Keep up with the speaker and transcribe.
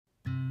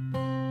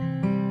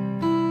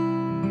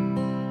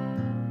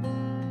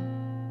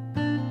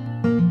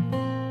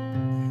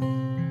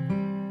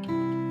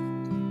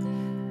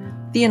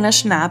The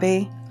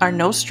Anishinaabe are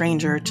no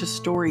stranger to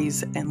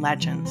stories and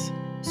legends.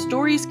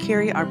 Stories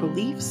carry our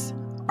beliefs,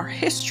 our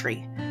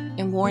history,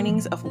 and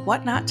warnings of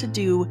what not to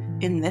do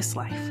in this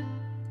life.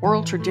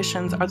 Oral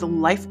traditions are the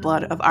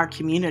lifeblood of our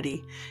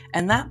community,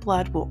 and that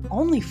blood will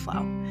only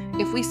flow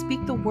if we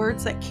speak the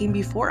words that came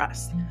before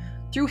us.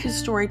 Through his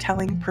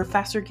storytelling,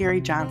 Professor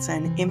Gary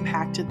Johnson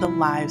impacted the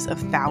lives of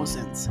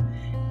thousands.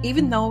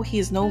 Even though he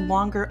is no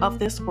longer of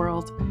this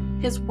world,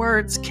 his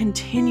words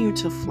continue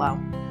to flow.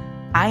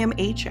 I am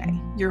AJ,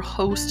 your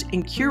host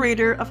and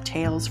curator of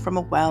tales from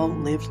a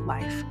well-lived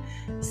life.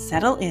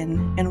 Settle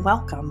in and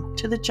welcome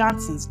to the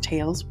Johnson's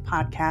Tales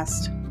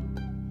podcast.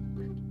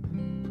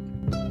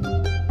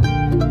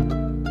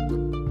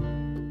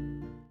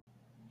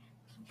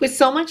 With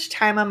so much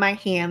time on my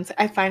hands,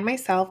 I find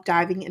myself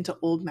diving into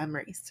old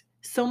memories.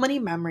 So many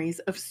memories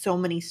of so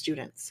many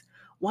students.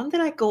 One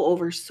that I go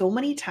over so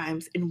many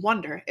times and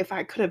wonder if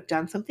I could have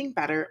done something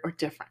better or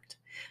different.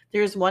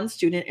 There is one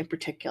student in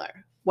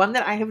particular, one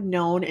that I have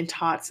known and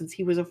taught since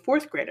he was a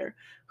fourth grader,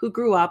 who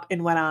grew up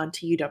and went on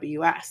to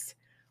UWS.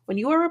 When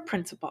you are a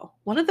principal,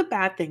 one of the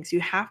bad things you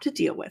have to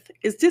deal with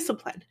is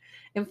discipline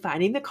and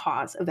finding the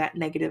cause of that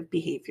negative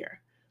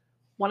behavior.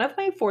 One of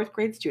my fourth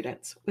grade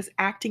students was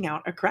acting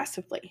out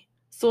aggressively,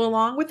 so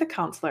along with the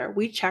counselor,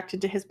 we checked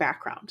into his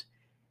background.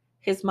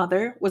 His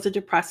mother was a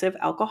depressive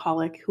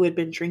alcoholic who had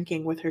been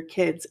drinking with her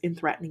kids and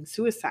threatening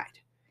suicide.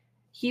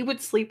 He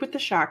would sleep with the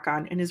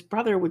shotgun and his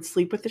brother would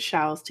sleep with the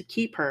shells to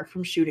keep her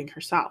from shooting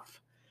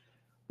herself.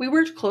 We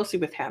worked closely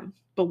with him,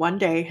 but one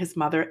day his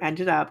mother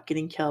ended up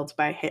getting killed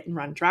by a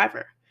hit-and-run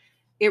driver.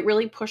 It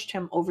really pushed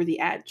him over the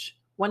edge.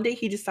 One day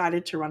he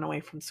decided to run away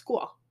from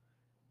school,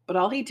 but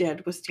all he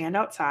did was stand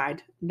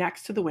outside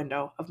next to the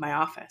window of my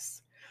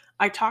office.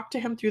 I talked to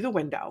him through the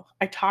window.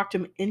 I talked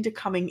him into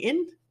coming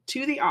in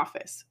to the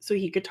office so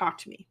he could talk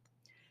to me.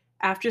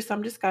 After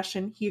some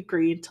discussion, he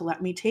agreed to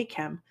let me take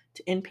him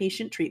to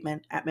inpatient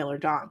treatment at Miller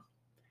Dong.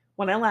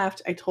 When I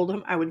left, I told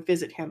him I would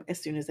visit him as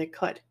soon as I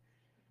could.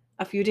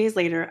 A few days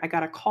later, I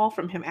got a call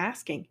from him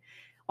asking,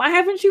 "Why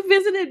haven't you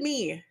visited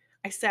me?"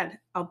 I said,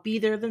 "I'll be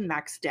there the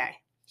next day."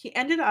 He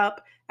ended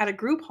up at a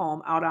group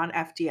home out on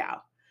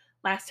FDL.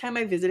 Last time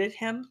I visited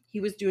him, he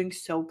was doing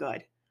so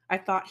good. I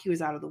thought he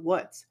was out of the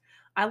woods.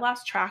 I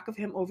lost track of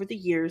him over the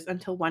years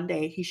until one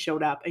day he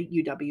showed up at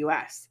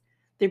UWS.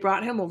 They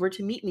brought him over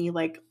to meet me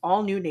like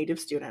all new native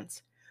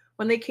students.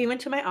 When they came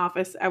into my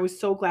office, I was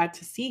so glad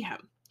to see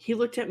him. He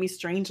looked at me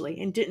strangely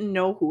and didn't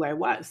know who I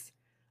was.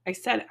 I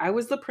said I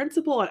was the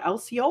principal at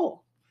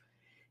LCO.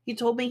 He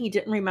told me he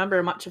didn't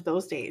remember much of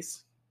those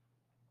days.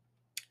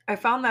 I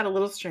found that a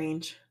little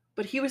strange,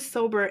 but he was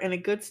sober and a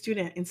good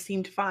student and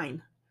seemed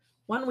fine.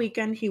 One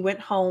weekend he went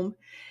home,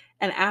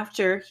 and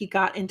after he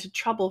got into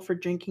trouble for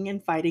drinking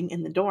and fighting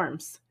in the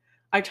dorms,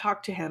 I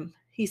talked to him.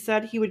 He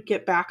said he would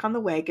get back on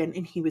the wagon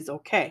and he was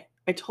okay.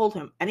 I told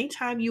him,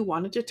 anytime you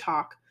wanted to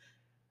talk,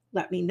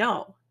 let me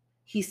know.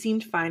 He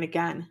seemed fine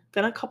again.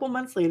 Then a couple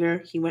months later,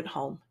 he went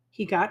home.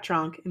 He got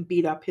drunk and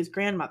beat up his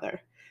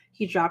grandmother.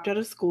 He dropped out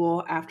of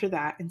school after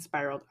that and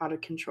spiraled out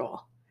of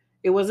control.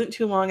 It wasn't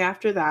too long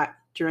after that,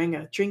 during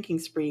a drinking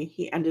spree,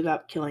 he ended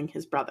up killing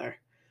his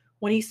brother.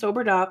 When he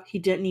sobered up, he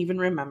didn't even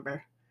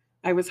remember.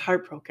 I was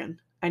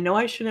heartbroken. I know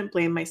I shouldn't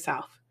blame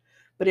myself,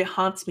 but it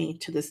haunts me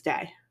to this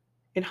day.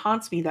 It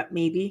haunts me that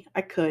maybe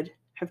I could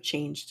have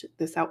changed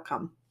this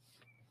outcome.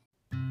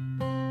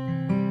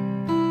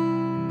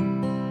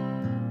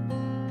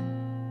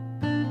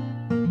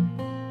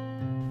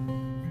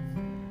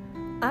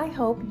 I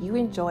hope you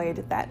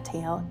enjoyed that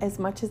tale as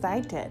much as I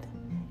did.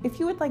 If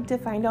you would like to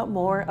find out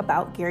more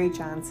about Gary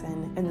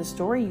Johnson and the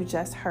story you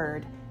just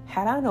heard,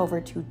 head on over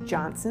to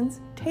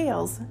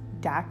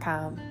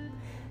johnsonstales.com.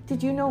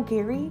 Did you know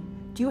Gary?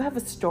 Do you have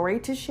a story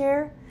to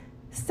share?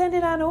 Send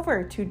it on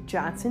over to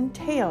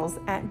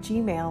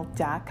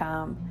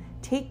johnsonTales@gmail.com.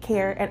 Take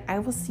care, and I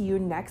will see you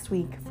next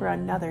week for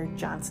another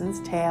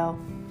Johnson's Tale.